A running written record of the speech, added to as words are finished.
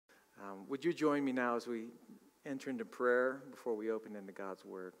Would you join me now as we enter into prayer before we open into God's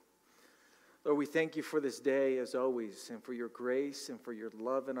Word? Lord, we thank you for this day as always, and for your grace and for your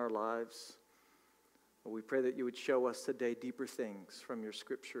love in our lives. Lord, we pray that you would show us today deeper things from your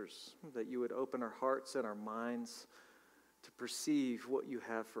scriptures, that you would open our hearts and our minds to perceive what you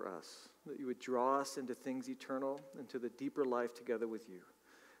have for us, that you would draw us into things eternal, into the deeper life together with you.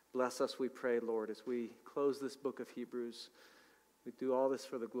 Bless us, we pray, Lord, as we close this book of Hebrews. We do all this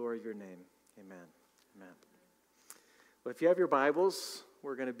for the glory of your name. Amen. Amen. Well, if you have your Bibles,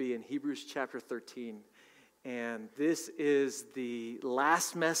 we're going to be in Hebrews chapter 13. And this is the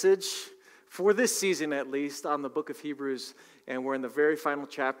last message for this season, at least, on the book of Hebrews. And we're in the very final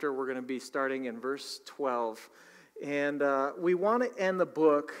chapter. We're going to be starting in verse 12. And we want to end the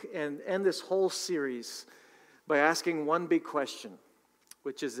book and end this whole series by asking one big question,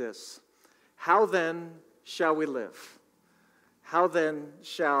 which is this: how then shall we live? How then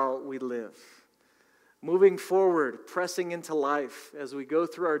shall we live? Moving forward, pressing into life as we go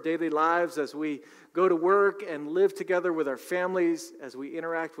through our daily lives, as we go to work and live together with our families, as we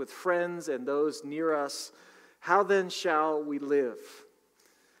interact with friends and those near us, how then shall we live?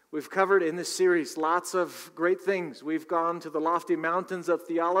 We've covered in this series lots of great things. We've gone to the lofty mountains of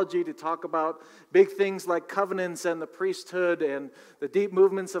theology to talk about big things like covenants and the priesthood and the deep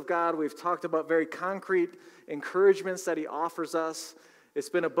movements of God. We've talked about very concrete encouragements that he offers us. It's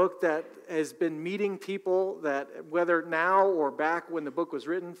been a book that has been meeting people that, whether now or back when the book was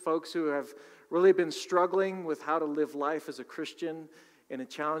written, folks who have really been struggling with how to live life as a Christian in a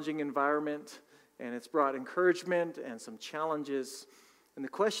challenging environment. And it's brought encouragement and some challenges. And the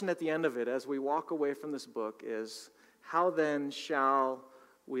question at the end of it, as we walk away from this book, is, how then shall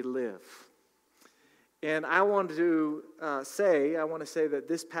we live? And I want to say that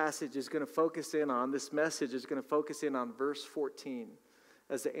this passage is going to focus in on, this message is going to focus in on verse 14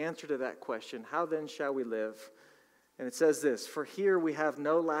 as the answer to that question, how then shall we live? And it says this: for here we have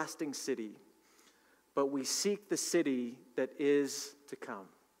no lasting city, but we seek the city that is to come.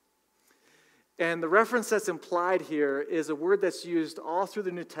 And the reference that's implied here is a word that's used all through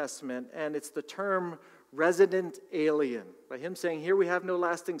the New Testament, and it's the term resident alien. By him saying, here we have no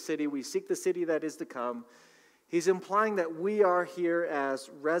lasting city, we seek the city that is to come, he's implying that we are here as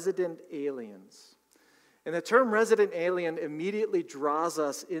resident aliens. And the term resident alien immediately draws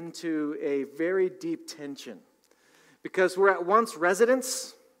us into a very deep tension, because we're at once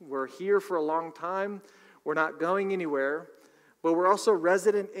residents, we're here for a long time, we're not going anywhere, but we're also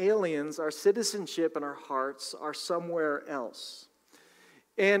resident aliens. Our citizenship and our hearts are somewhere else.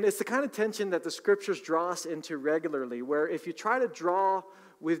 And it's the kind of tension that the scriptures draw us into regularly, where if you try to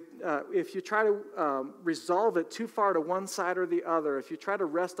resolve it too far to one side or the other, if you try to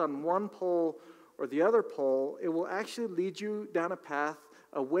rest on one pole or the other pole, it will actually lead you down a path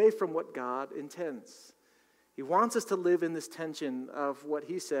away from what God intends. He wants us to live in this tension of what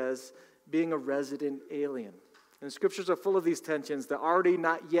he says, being a resident alien. And the scriptures are full of these tensions, the already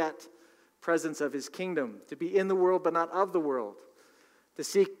not yet presence of his kingdom, to be in the world but not of the world, to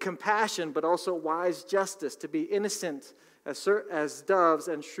seek compassion but also wise justice, to be innocent as doves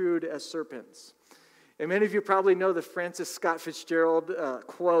and shrewd as serpents. And many of you probably know the Francis Scott Fitzgerald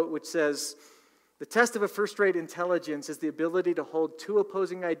quote, which says, the test of a first-rate intelligence is the ability to hold two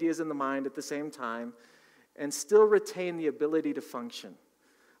opposing ideas in the mind at the same time and still retain the ability to function.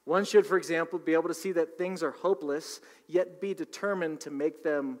 One should, for example, be able to see that things are hopeless, yet be determined to make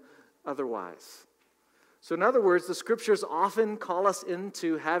them otherwise. So in other words, the scriptures often call us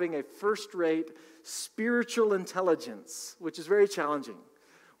into having a first-rate spiritual intelligence, which is very challenging.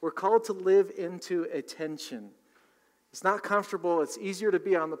 We're called to live into a tension. It's not comfortable, it's easier to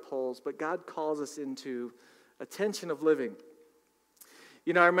be on the poles, but God calls us into a tension of living.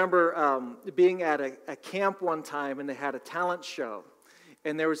 You know, I remember being at a camp one time, and they had a talent show.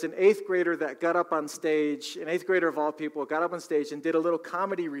 And there was an 8th grader that got up on stage, an 8th grader of all people, got up on stage and did a little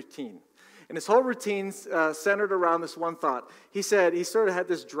comedy routine. And his whole routine centered around this one thought. He said, he sort of had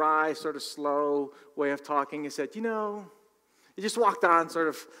this dry, sort of slow way of talking. He said, he just walked on sort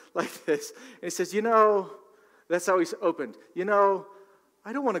of like this. And he says, that's how he's opened. I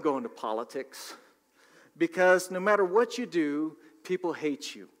don't want to go into politics because no matter what you do, people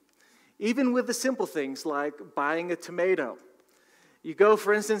hate you. Even with the simple things like buying a tomato. You go,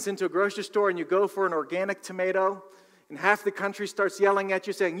 for instance, into a grocery store and you go for an organic tomato, and half the country starts yelling at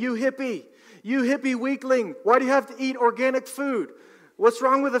you saying, you hippie weakling, why do you have to eat organic food? What's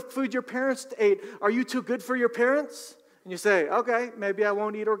wrong with the food your parents ate? Are you too good for your parents? And you say, okay, maybe I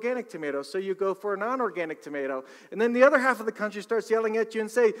won't eat organic tomatoes, so you go for a non-organic tomato. And then the other half of the country starts yelling at you and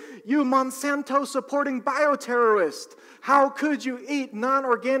say, you Monsanto-supporting bioterrorist, how could you eat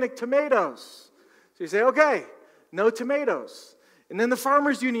non-organic tomatoes? So you say, okay, no tomatoes. And then the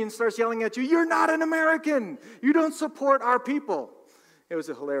Farmers Union starts yelling at you, you're not an American, you don't support our people. It was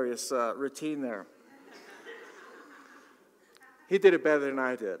a hilarious routine there. He did it better than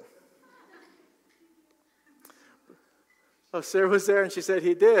I did. Oh, Sarah was there and she said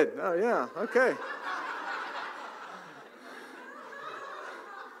he did. Oh, yeah, okay.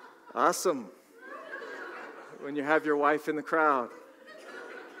 Awesome. When you have your wife in the crowd.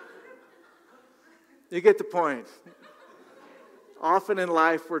 You get the point. Often in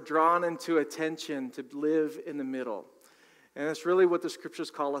life, we're drawn into a tension to live in the middle. And that's really what the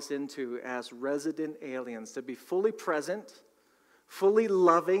scriptures call us into as resident aliens, to be fully present, fully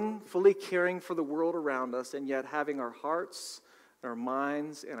loving, fully caring for the world around us, and yet having our hearts, our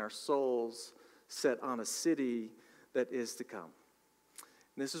minds, and our souls set on a city that is to come.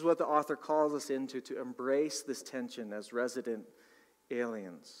 And this is what the author calls us into, to embrace this tension as resident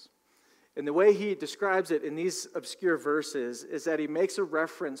aliens. And the way he describes it in these obscure verses is that he makes a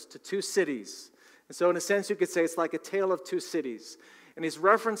reference to two cities. And so in a sense, you could say it's like a tale of two cities. And he's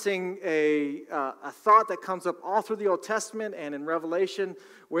referencing a thought that comes up all through the Old Testament and in Revelation,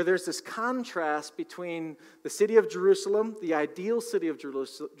 where there's this contrast between the city of Jerusalem, the ideal city of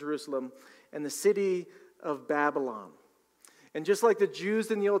Jerusalem, and the city of Babylon. And just like the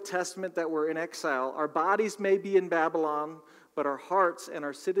Jews in the Old Testament that were in exile, our bodies may be in Babylon, but our hearts and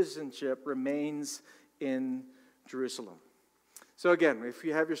our citizenship remains in Jerusalem. So again, if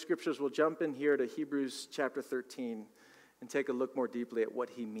you have your scriptures, we'll jump in here to Hebrews chapter 13 and take a look more deeply at what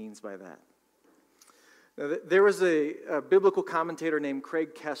he means by that. Now, there was a biblical commentator named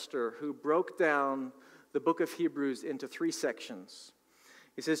Craig Kester who broke down the book of Hebrews into three sections.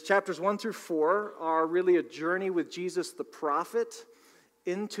 He says chapters 1 through 4 are really a journey with Jesus the prophet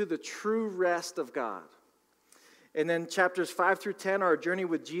into the true rest of God. And then chapters 5 through 10 are a journey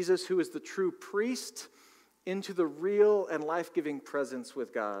with Jesus, who is the true priest, into the real and life-giving presence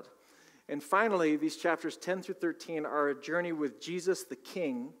with God. And finally, these chapters 10 through 13 are a journey with Jesus the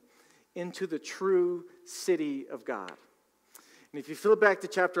King into the true city of God. And if you flip back to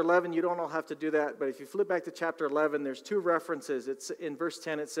chapter 11, you don't all have to do that, but if you flip back to chapter 11, there's two references. It's in verse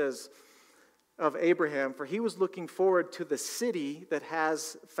 10, it says of Abraham, for he was looking forward to the city that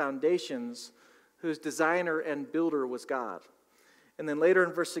has foundations, whose designer and builder was God. And then later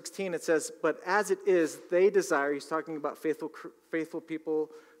in verse 16, it says, but as it is, they desire, he's talking about faithful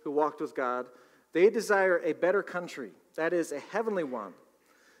people who walked with God, they desire a better country, that is, a heavenly one.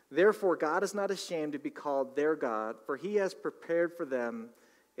 Therefore, God is not ashamed to be called their God, for he has prepared for them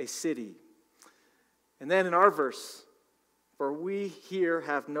a city. And then in our verse, for we here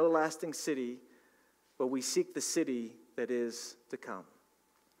have no lasting city, but we seek the city that is to come.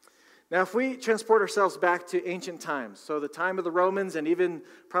 Now, if we transport ourselves back to ancient times, so the time of the Romans and even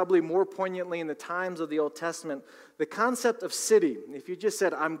probably more poignantly in the times of the Old Testament, the concept of city, if you just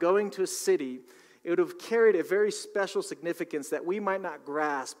said, I'm going to a city, it would have carried a very special significance that we might not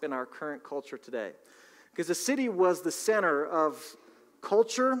grasp in our current culture today. Because the city was the center of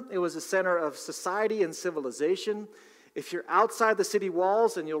culture, it was the center of society and civilization. If you're outside the city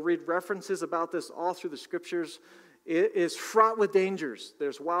walls, and you'll read references about this all through the scriptures, it is fraught with dangers.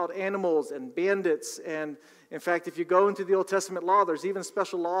 There's wild animals and bandits. And in fact, if you go into the Old Testament law, there's even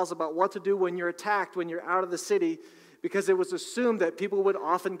special laws about what to do when you're attacked, when you're out of the city, because it was assumed that people would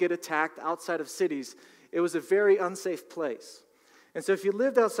often get attacked outside of cities. It was a very unsafe place. And so if you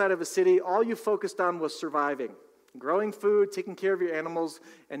lived outside of a city, all you focused on was surviving, growing food, taking care of your animals,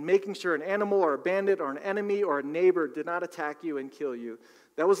 and making sure an animal or a bandit or an enemy or a neighbor did not attack you and kill you.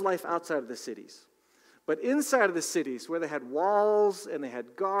 That was life outside of the cities. But inside of the cities, where they had walls and they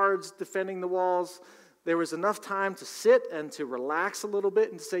had guards defending the walls, there was enough time to sit and to relax a little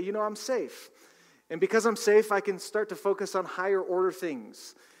bit and to say, you know, I'm safe. And because I'm safe, I can start to focus on higher order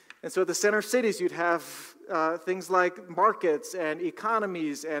things. And so at the center of cities, you'd have things like markets and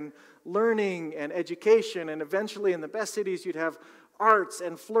economies and learning and education. And eventually, in the best cities, you'd have arts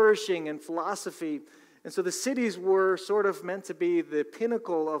and flourishing and philosophy. And so the cities were sort of meant to be the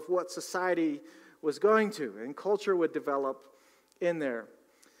pinnacle of what society was going to, and culture would develop in there.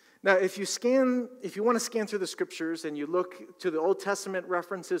 Now, if you want to scan through the scriptures and you look to the Old Testament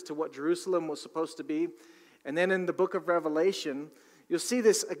references to what Jerusalem was supposed to be, and then in the book of Revelation, you'll see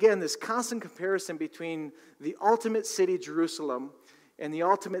this, again, this constant comparison between the ultimate city, Jerusalem, and the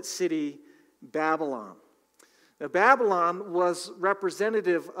ultimate city, Babylon. Now, Babylon was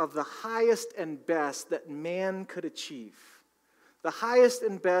representative of the highest and best that man could achieve, the highest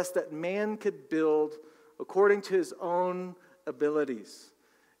and best that man could build according to his own abilities.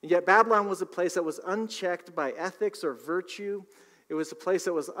 And yet Babylon was a place that was unchecked by ethics or virtue. It was a place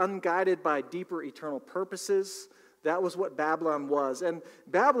that was unguided by deeper eternal purposes. That was what Babylon was. And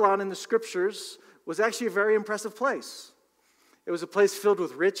Babylon in the scriptures was actually a very impressive place. It was a place filled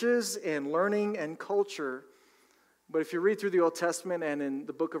with riches and learning and culture. But if you read through the Old Testament and in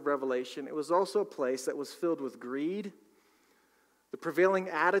the book of Revelation, it was also a place that was filled with greed. The prevailing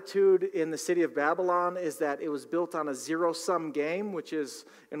attitude in the city of Babylon is that it was built on a zero-sum game, which is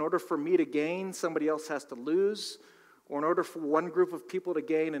in order for me to gain, somebody else has to lose. Or in order for one group of people to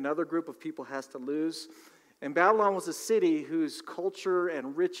gain, another group of people has to lose. And Babylon was a city whose culture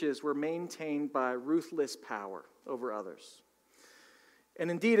and riches were maintained by ruthless power over others. And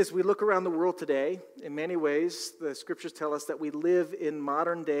indeed, as we look around the world today, in many ways, the scriptures tell us that we live in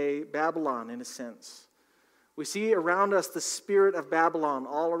modern-day Babylon, in a sense. We see around us the spirit of Babylon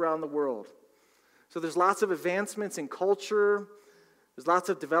all around the world. So there's lots of advancements in culture. There's lots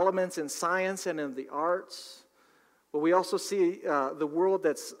of developments in science and in the arts. But we also see the world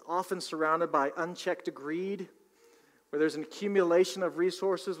that's often surrounded by unchecked greed, where there's an accumulation of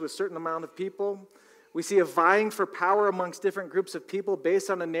resources with a certain amount of people. We see a vying for power amongst different groups of people based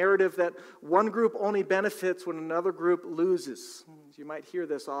on a narrative that one group only benefits when another group loses. You might hear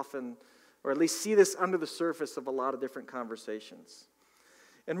this often, or at least see this under the surface of a lot of different conversations.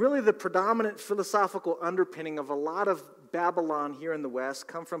 And really the predominant philosophical underpinning of a lot of Babylon here in the West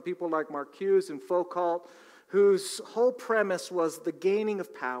come from people like Marcuse and Foucault, whose whole premise was the gaining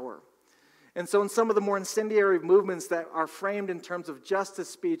of power. And so in some of the more incendiary movements that are framed in terms of justice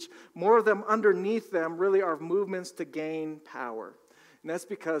speech, more of them underneath them really are movements to gain power. And that's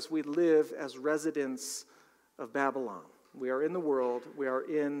because we live as residents of Babylon. We are in the world, we are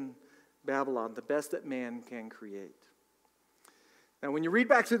in Babylon, the best that man can create. Now, when you read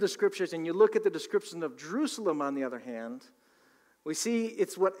back through the scriptures and you look at the description of Jerusalem, on the other hand, we see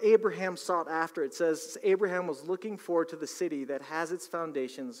it's what Abraham sought after. It says Abraham was looking forward to the city that has its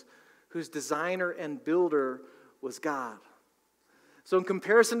foundations, whose designer and builder was God. So in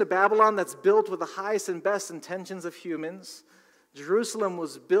comparison to Babylon, that's built with the highest and best intentions of humans, Jerusalem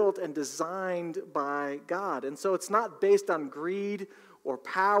was built and designed by God. And so it's not based on greed or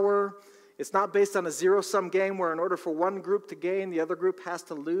power. It's not based on a zero-sum game where in order for one group to gain, the other group has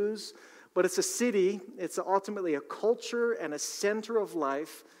to lose. But it's a city, it's ultimately a culture and a center of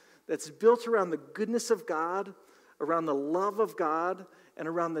life that's built around the goodness of God, around the love of God, and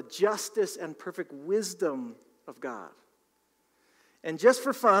around the justice and perfect wisdom of God. And just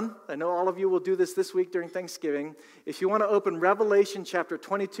for fun, I know all of you will do this week during Thanksgiving. If you want to open Revelation chapter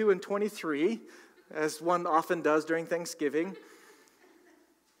 22 and 23, as one often does during Thanksgiving,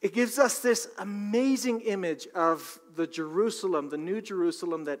 it gives us this amazing image of the Jerusalem, the new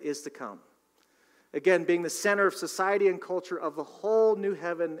Jerusalem that is to come. Again, being the center of society and culture of the whole new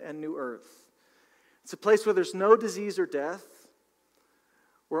heaven and new earth. It's a place where there's no disease or death,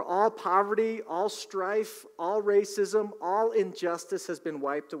 where all poverty, all strife, all racism, all injustice has been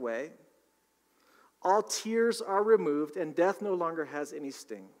wiped away. All tears are removed, and death no longer has any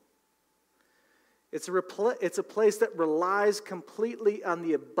sting. It's a place that relies completely on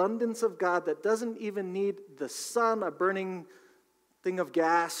the abundance of God, that doesn't even need the sun, a burning thing of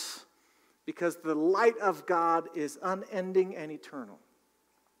gas, because the light of God is unending and eternal.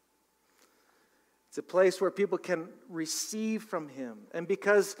 It's a place where people can receive from Him. And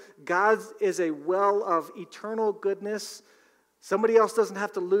because God is a well of eternal goodness, somebody else doesn't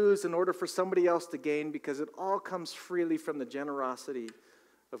have to lose in order for somebody else to gain, because it all comes freely from the generosity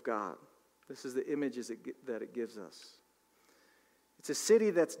of God. This is the images that it gives us. It's a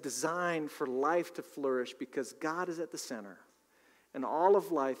city that's designed for life to flourish because God is at the center. And all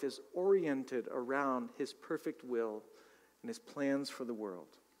of life is oriented around His perfect will and His plans for the world.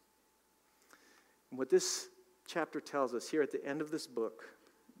 And what this chapter tells us here at the end of this book,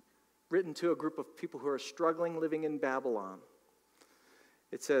 written to a group of people who are struggling living in Babylon,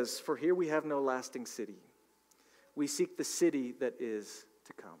 it says, "For here we have no lasting city. We seek the city that is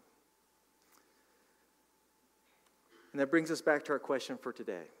to come." And that brings us back to our question for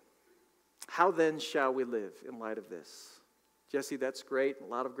today. How then shall we live in light of this? Jesse, that's great. A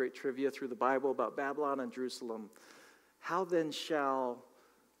lot of great trivia through the Bible about Babylon and Jerusalem. How then shall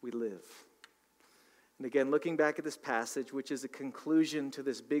we live? And again, looking back at this passage, which is a conclusion to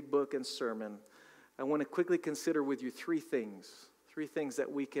this big book and sermon, I want to quickly consider with you three things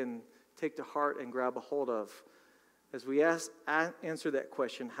that we can take to heart and grab a hold of as we answer that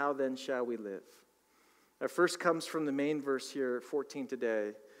question, how then shall we live? That first comes from the main verse here, 14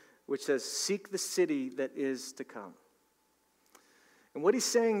 today, which says, "Seek the city that is to come." And what he's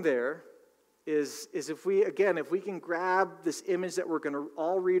saying there is if we can grab this image that we're going to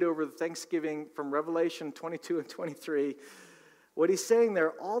all read over the Thanksgiving from Revelation 22 and 23, what he's saying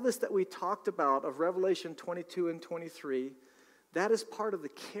there, all this that we talked about of Revelation 22 and 23, that is part of the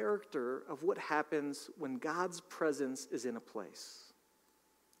character of what happens when God's presence is in a place.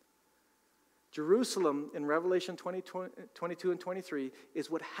 Jerusalem in Revelation 22 and 23 is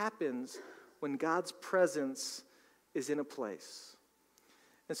what happens when God's presence is in a place.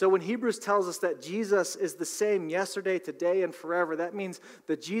 And so when Hebrews tells us that Jesus is the same yesterday, today, and forever, that means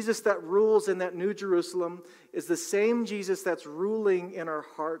the Jesus that rules in that New Jerusalem is the same Jesus that's ruling in our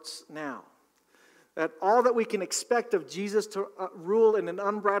hearts now. That all that we can expect of Jesus to rule in an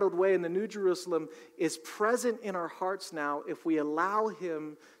unbridled way in the New Jerusalem is present in our hearts now if we allow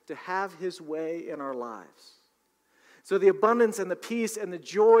him to have his way in our lives. So the abundance and the peace and the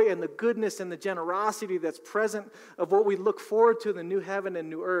joy and the goodness and the generosity that's present of what we look forward to in the new heaven and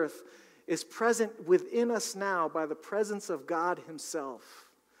new earth is present within us now by the presence of God himself.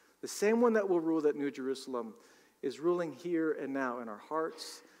 The same one that will rule that New Jerusalem is ruling here and now in our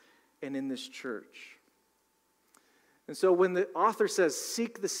hearts and in this church. And so when the author says,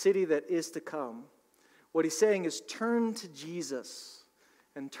 "Seek the city that is to come," what he's saying is turn to Jesus.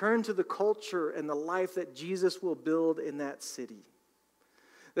 And turn to the culture and the life that Jesus will build in that city.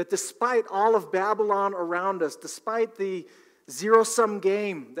 That despite all of Babylon around us, despite the zero-sum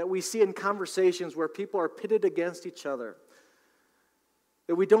game that we see in conversations where people are pitted against each other,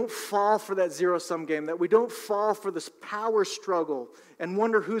 that we don't fall for that zero-sum game, that we don't fall for this power struggle and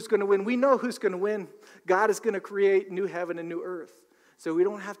wonder who's going to win. We know who's going to win. God is going to create new heaven and new earth. So we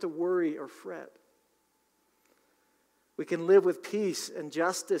don't have to worry or fret. We can live with peace and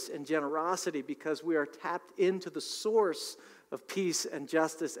justice and generosity because we are tapped into the source of peace and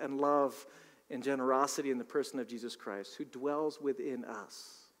justice and love and generosity in the person of Jesus Christ, who dwells within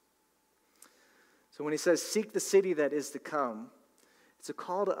us. So when he says, "Seek the city that is to come," it's a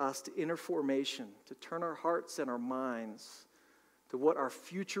call to us to inner formation, to turn our hearts and our minds to what our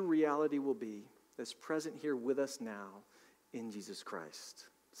future reality will be that's present here with us now in Jesus Christ.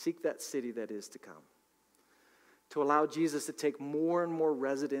 Seek that city that is to come. To allow Jesus to take more and more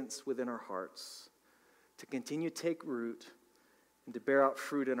residence within our hearts, to continue to take root, and to bear out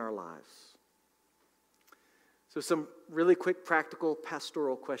fruit in our lives. So some really quick, practical,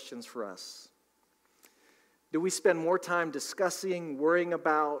 pastoral questions for us. Do we spend more time discussing, worrying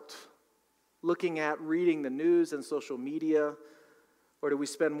about, looking at, reading the news and social media, or do we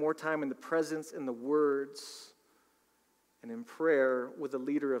spend more time in the presence, in the words, and in prayer with the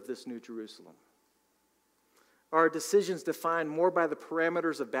leader of this New Jerusalem? Are our decisions defined more by the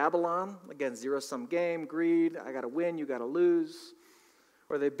parameters of Babylon? Again, zero-sum game, greed, I got to win, you got to lose.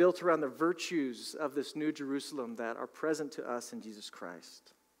 Or are they built around the virtues of this New Jerusalem that are present to us in Jesus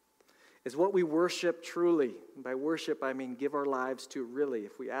Christ? Is what we worship truly, and by worship I mean give our lives to really,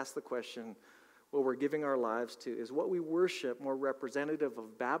 if we ask the question, what we're giving our lives to, is what we worship more representative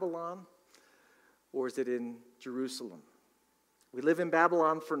of Babylon, or is it in Jerusalem? We live in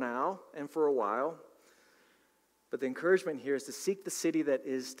Babylon for now and for a while. But the encouragement here is to seek the city that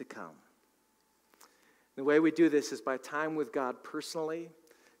is to come. The way we do this is by time with God personally,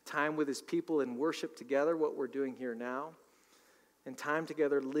 time with his people in worship together, what we're doing here now, and time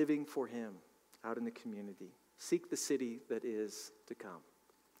together living for him out in the community. Seek the city that is to come.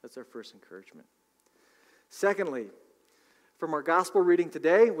 That's our first encouragement. Secondly, from our gospel reading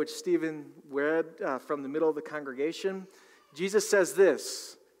today, which Stephen read from the middle of the congregation, Jesus says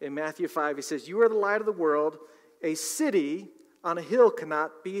this in Matthew 5. He says, "You are the light of the world. A city on a hill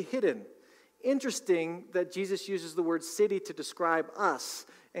cannot be hidden." Interesting that Jesus uses the word city to describe us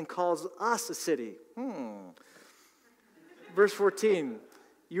and calls us a city. Verse 14,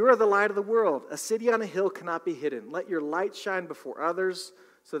 "You are the light of the world. A city on a hill cannot be hidden. Let your light shine before others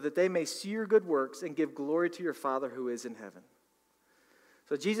so that they may see your good works and give glory to your Father who is in heaven."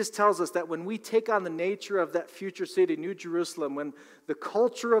 So Jesus tells us that when we take on the nature of that future city, New Jerusalem, when the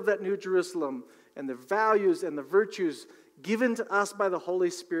culture of that New Jerusalem and the values and the virtues given to us by the Holy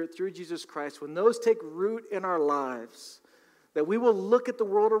Spirit through Jesus Christ, when those take root in our lives, that we will look at the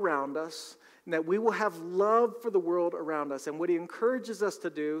world around us and that we will have love for the world around us. And what he encourages us to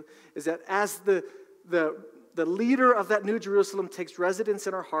do is that as the leader of that New Jerusalem takes residence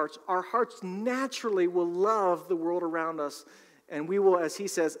in our hearts naturally will love the world around us. And we will, as he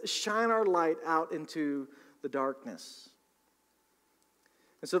says, shine our light out into the darkness.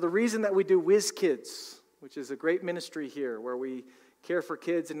 And so the reason that we do Whiz Kids, which is a great ministry here, where we care for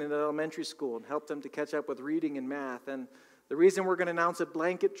kids in an elementary school and help them to catch up with reading and math. And the reason we're going to announce a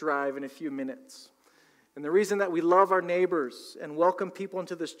blanket drive in a few minutes. And the reason that we love our neighbors and welcome people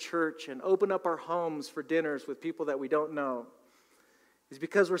into this church and open up our homes for dinners with people that we don't know is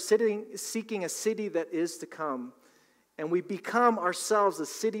because we're seeking a city that is to come. And we become ourselves a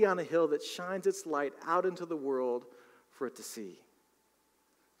city on a hill that shines its light out into the world for it to see.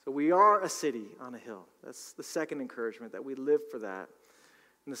 So we are a city on a hill. That's the second encouragement, that we live for that.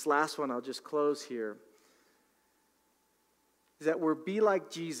 And this last one, I'll just close here, is that we're be like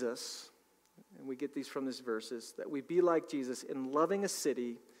Jesus, and we get these from these verses, that we be like Jesus in loving a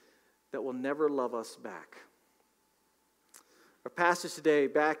city that will never love us back. Our passage today,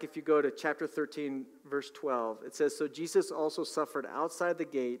 back if you go to chapter 13, verse 12, it says, "So Jesus also suffered outside the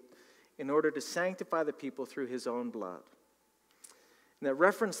gate in order to sanctify the people through his own blood." And that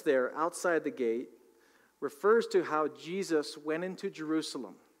reference there, outside the gate, refers to how Jesus went into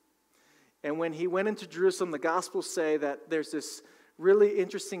Jerusalem. And when he went into Jerusalem, the Gospels say that there's this really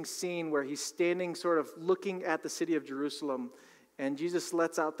interesting scene where he's standing sort of looking at the city of Jerusalem, and Jesus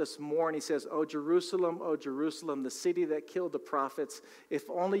lets out this mourn. He says, "O Jerusalem, the city that killed the prophets, if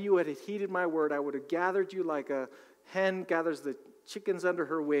only you had heeded my word, I would have gathered you like a hen gathers the chickens under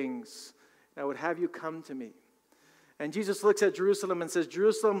her wings, and I would have you come to me." And Jesus looks at Jerusalem and says,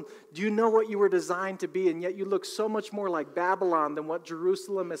 "Jerusalem, do you know what you were designed to be? And yet you look so much more like Babylon than what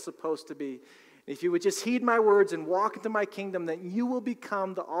Jerusalem is supposed to be. If you would just heed my words and walk into my kingdom, then you will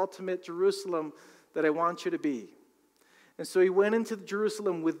become the ultimate Jerusalem that I want you to be." And so he went into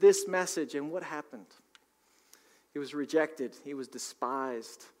Jerusalem with this message, and what happened? He was rejected. He was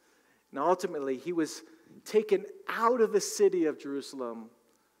despised. And ultimately, he was taken out of the city of Jerusalem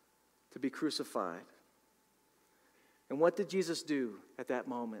to be crucified. And what did Jesus do at that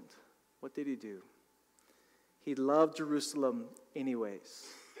moment? What did he do? He loved Jerusalem anyways.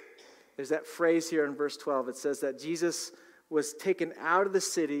 There's that phrase here in verse 12. It says that Jesus was taken out of the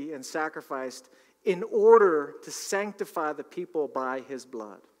city and sacrificed in order to sanctify the people by his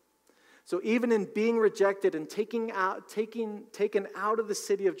blood. So even in being rejected and taken out of the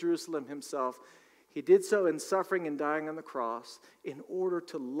city of Jerusalem himself, he did so in suffering and dying on the cross in order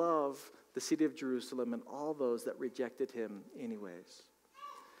to love the city of Jerusalem and all those that rejected him anyways.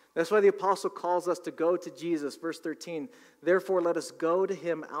 That's why the apostle calls us to go to Jesus. Verse 13, "Therefore let us go to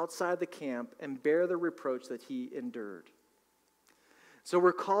him outside the camp and bear the reproach that he endured." So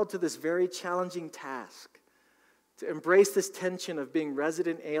we're called to this very challenging task, to embrace this tension of being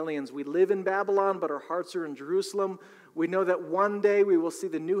resident aliens. We live in Babylon, but our hearts are in Jerusalem. We know that one day we will see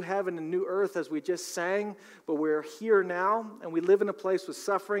the new heaven and new earth as we just sang, but we're here now, and we live in a place with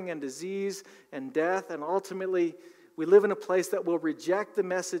suffering and disease and death, and ultimately we live in a place that will reject the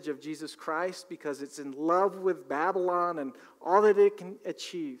message of Jesus Christ because it's in love with Babylon and all that it can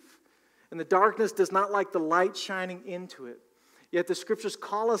achieve. And the darkness does not like the light shining into it. Yet the scriptures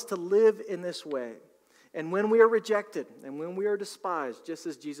call us to live in this way. And when we are rejected and when we are despised, just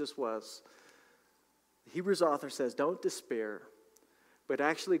as Jesus was, the Hebrews author says, don't despair, but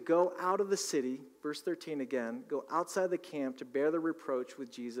actually go out of the city, verse 13 again, go outside the camp to bear the reproach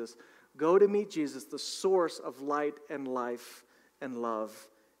with Jesus. Go to meet Jesus, the source of light and life and love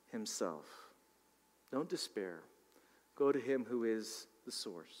himself. Don't despair. Go to him who is the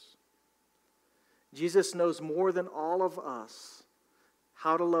source. Jesus knows more than all of us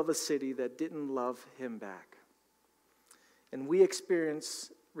how to love a city that didn't love him back. And we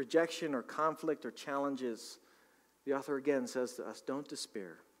experience rejection or conflict or challenges. The author again says to us, don't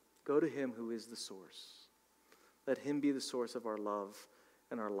despair. Go to him who is the source. Let him be the source of our love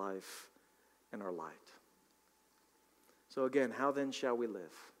and our life and our light. So again, how then shall we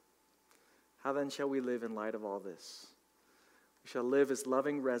live? How then shall we live in light of all this? We shall live as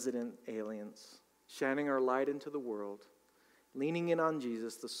loving resident aliens, shining our light into the world, leaning in on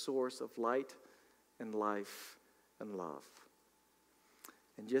Jesus, the source of light and life and love.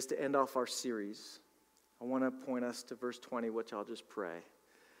 And just to end off our series, I want to point us to verse 20, which I'll just pray,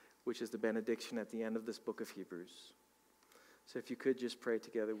 which is the benediction at the end of this book of Hebrews. So if you could just pray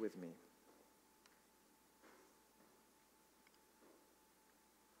together with me.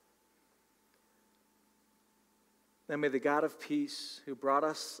 Then may the God of peace, who brought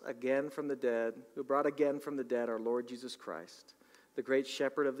again from the dead our Lord Jesus Christ, the great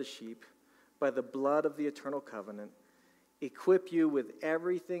shepherd of the sheep, by the blood of the eternal covenant, equip you with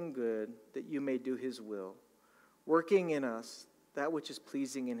everything good that you may do his will, working in us that which is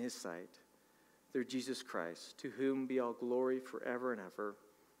pleasing in his sight, through Jesus Christ, to whom be all glory forever and ever.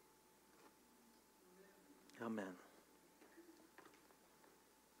 Amen.